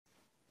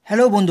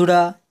Hello বন্ধুরা,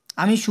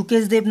 আমি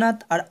সুকেশ দেবনাথ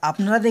আর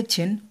আপনারা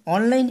দেখছেন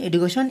অনলাইন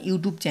এডুকেশন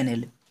ইউটিউব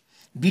চ্যানেল।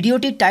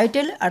 ভিডিওটির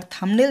টাইটেল আর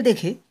থাম্বনেল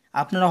দেখে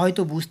আপনারা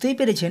হয়তো বুঝতেই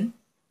পেরেছেন,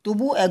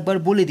 তবুও একবার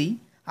বলে দিই।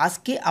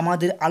 আজকে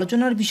আমাদের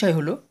আলোচনার বিষয়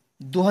হলো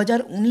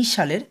 2019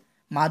 সালের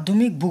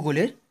মাধ্যমিক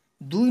ভূগোলের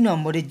 2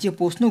 নম্বরের যে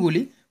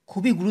প্রশ্নগুলি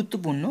খুবই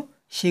গুরুত্বপূর্ণ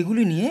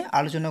সেগুলি নিয়ে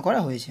আলোচনা করা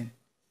হয়েছে।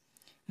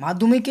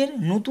 মাধ্যমিকের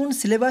নতুন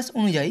সিলেবাস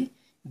অনুযায়ী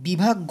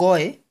বিভাগ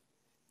গয়ে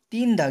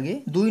 3 দাগে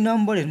 2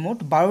 নম্বরের মোট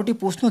 12টি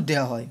প্রশ্ন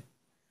দেওয়া হয়।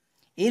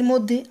 এর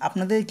মধ্যে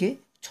আপনাদেরকে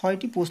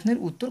 6টি প্রশ্নের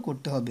উত্তর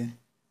করতে হবে।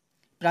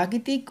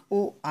 প্রাকৃতিক ও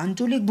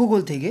আঞ্চলিক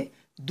ভূগোল থেকে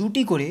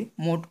 2টি করে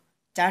মোট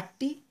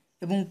 4টি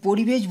এবং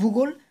পরিবেশ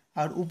ভূগোল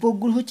আর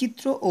উপগ্রহ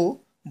চিত্র ও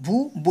ভূ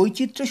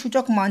বৈচিত্র্য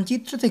সূচক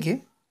মানচিত্র থেকে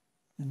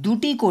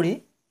 2টি করে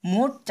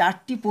মোট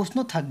 4টি প্রশ্ন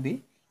থাকবে।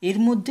 এর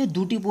মধ্যে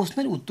 2টি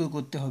প্রশ্নের উত্তর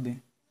করতে হবে।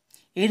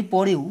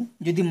 এরপরেও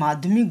যদি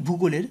মাধ্যমিক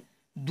ভূগোলের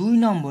 2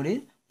 নম্বরের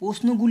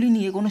প্রশ্নগুলি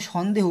নিয়ে কোনো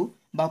সন্দেহ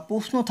বা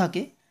প্রশ্ন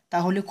থাকে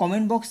তাহলে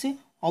কমেন্ট বক্সে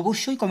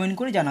অবশ্যই কমেন্ট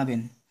করে জানাবেন।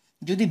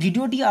 যদি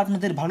ভিডিওটি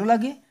আপনাদের ভালো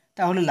লাগে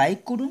তাহলে লাইক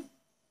করুন,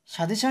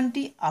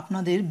 সাজেশানটি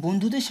আপনাদের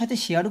বন্ধুদের সাথে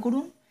শেয়ার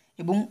করুন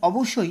এবং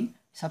অবশ্যই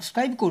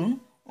সাবস্ক্রাইব করুন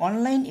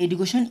অনলাইন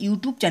এডুকেশন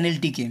ইউটিউব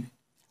চ্যানেলটিকে।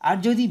 আর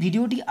যদি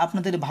ভিডিওটি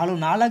আপনাদের ভালো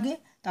না লাগে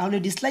তাহলে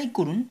ডিসলাইক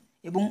করুন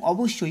এবং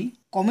অবশ্যই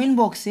কমেন্ট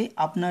বক্সে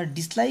আপনার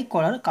ডিসলাইক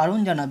করার কারণ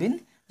জানাবেন,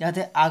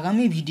 যাতে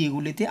আগামী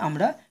ভিডিওগুলিতে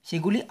আমরা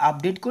সেগুলি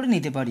আপডেট করে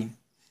নিতে পারি।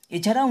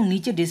 এছাড়াও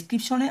নিচে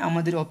ডেসক্রিপশনে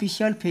আমাদের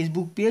official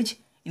Facebook page,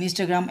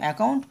 Instagram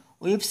account,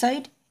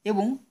 website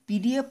এবং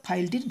পিডিএফ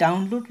ফাইলটির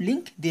ডাউনলোড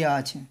লিংক দেওয়া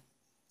আছে।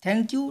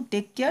 Thank you,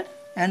 take care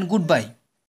and good bye.